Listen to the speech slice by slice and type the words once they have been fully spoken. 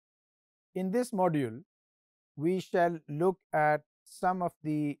In this module, we shall look at some of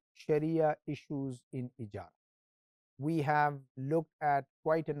the Sharia issues in Ijara. We have looked at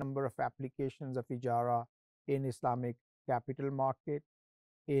quite a number of applications of Ijara in Islamic capital market,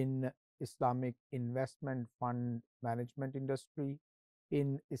 in Islamic investment fund management industry,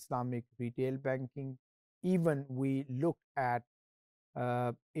 in Islamic retail banking. Even we looked at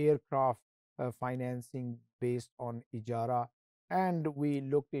aircraft financing based on Ijara, and we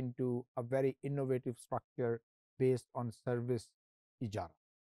looked into a very innovative structure based on service Ijara.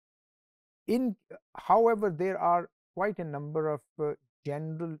 However, there are quite a number of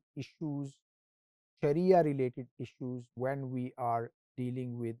general issues, Sharia related issues, when we are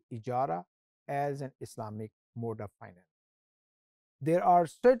dealing with Ijara as an Islamic mode of finance. There are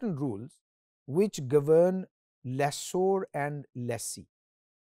certain rules which govern lessor and lessee.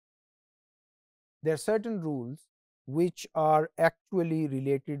 There are certain rules which are actually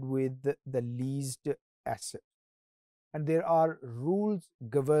related with the leased asset, and there are rules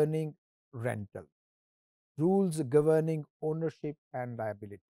governing rental, rules governing ownership and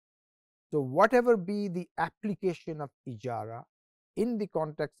liability. So, whatever be the application of Ijara in the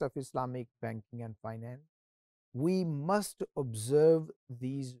context of Islamic banking and finance, we must observe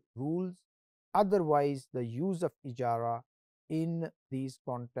these rules, otherwise the use of Ijara in these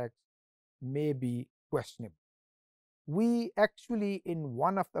contexts may be questionable. We actually, in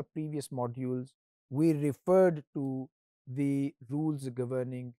one of the previous modules, we referred to the rules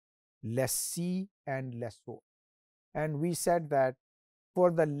governing lessee and lessor, and we said that for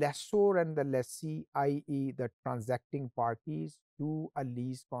the lessor and the lessee, i.e., the transacting parties to a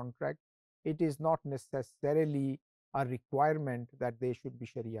lease contract, it is not necessarily a requirement that they should be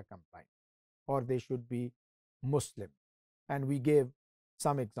Sharia compliant or they should be Muslim, and we gave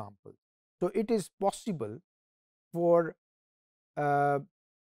some examples. So, it is possible for a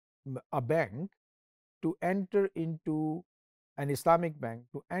bank to enter into an Islamic bank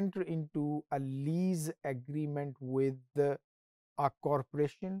to enter into a lease agreement with a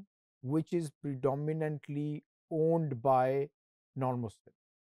corporation which is predominantly owned by non-Muslims.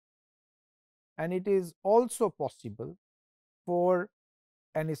 And it is also possible for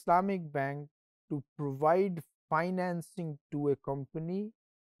an Islamic bank to provide financing to a company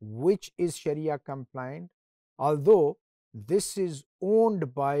which is Sharia compliant, although this is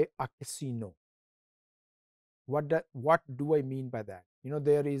owned by a casino. What do I mean by that?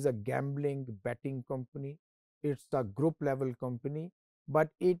 There is a gambling betting company, it's a group level company, but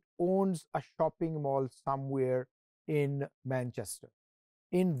it owns a shopping mall somewhere in Manchester.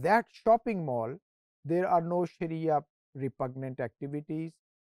 In that shopping mall, there are no Sharia repugnant activities,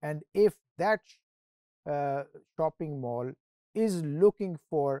 and if that shopping mall is looking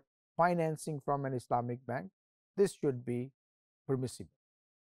for financing from an Islamic bank, this should be permissible.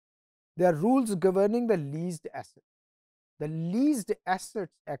 There are rules governing the leased assets. The leased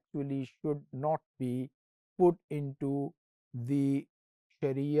assets actually should not be put into the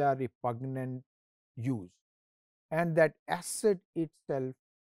Sharia repugnant use, and that asset itself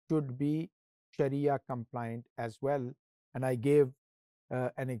should be Sharia compliant as well. And I gave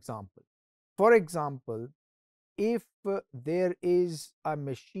an example. For example, if there is a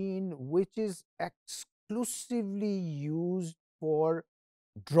machine which is exclusively used for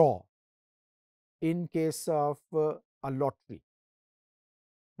draw in case of a lottery.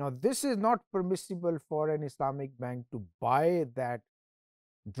 Now, this is not permissible for an Islamic bank to buy that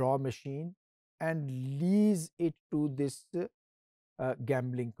draw machine and lease it to this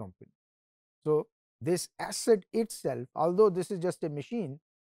gambling company. So, this asset itself, although this is just a machine,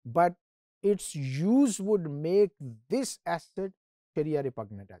 but its use would make this asset Sharia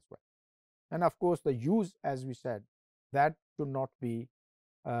repugnant as well. And of course, the use, as we said, that should not be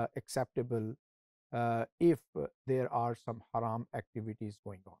acceptable if there are some haram activities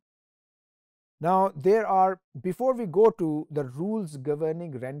going on. Now, before we go to the rules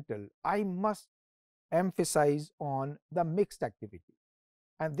governing rental, I must emphasize on the mixed activity.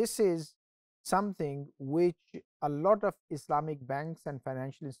 And this is something which a lot of Islamic banks and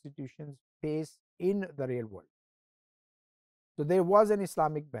financial institutions face in the real world. So, there was an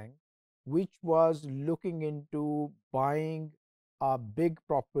Islamic bank which was looking into buying a big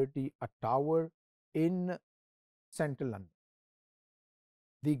property, a tower in central London.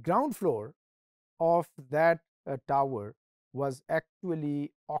 The ground floor of that tower was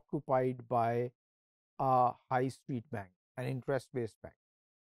actually occupied by a high street bank, an interest based bank.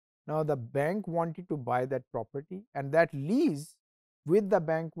 Now, the bank wanted to buy that property, and that lease with the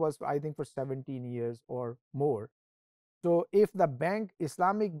bank was, I think, for 17 years or more. So, if the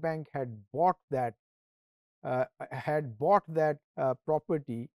Islamic bank had bought that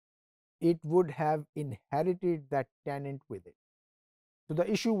property it would have inherited that tenant with it. So the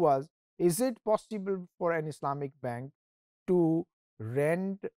issue was, is it possible for an Islamic bank to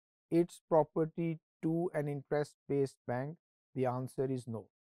rent its property to an interest based bank? The answer is no.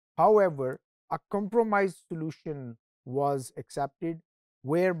 However, a compromise solution was accepted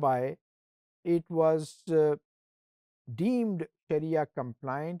whereby it was deemed Sharia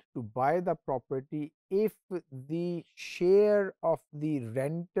compliant to buy the property if the share of the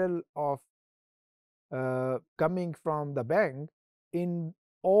rental of coming from the bank in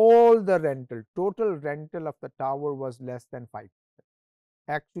all the rental, total rental of the tower was less than 5%.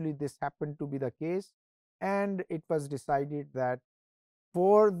 Actually, this happened to be the case, and it was decided that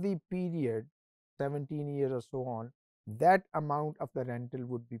for the period 17 years or so on, that amount of the rental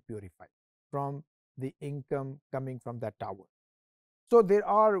would be purified from the income coming from that tower. So there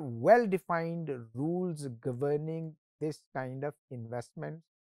are well defined rules governing this kind of investments,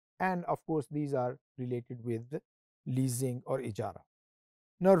 and of course these are related with leasing or ijara.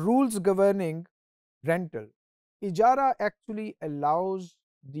 Now, rules governing rental. Ijara actually allows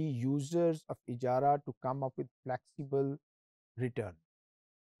the users of ijara to come up with flexible return.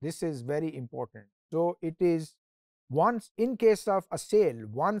 This is very important. So it is, once in case of a sale,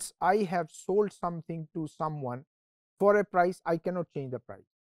 once I have sold something to someone for a price, I cannot change the price.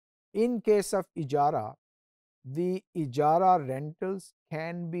 In case of ijara, the ijara rentals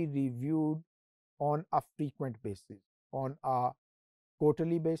can be reviewed on a frequent basis, on a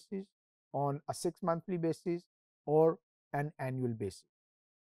quarterly basis, on a 6 monthly basis, or an annual basis.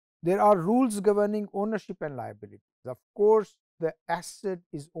 There are rules governing ownership and liabilities. Of course, the asset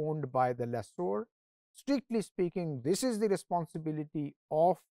is owned by the lessor. Strictly speaking, this is the responsibility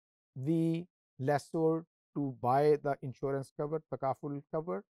of the lessor to buy the insurance cover, takaful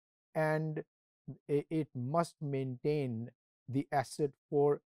cover, and it must maintain the asset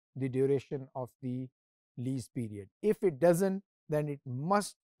for the duration of the lease period. If it doesn't, then it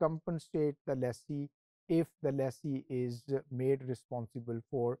must compensate the lessee if the lessee is made responsible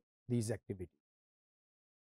for these activities.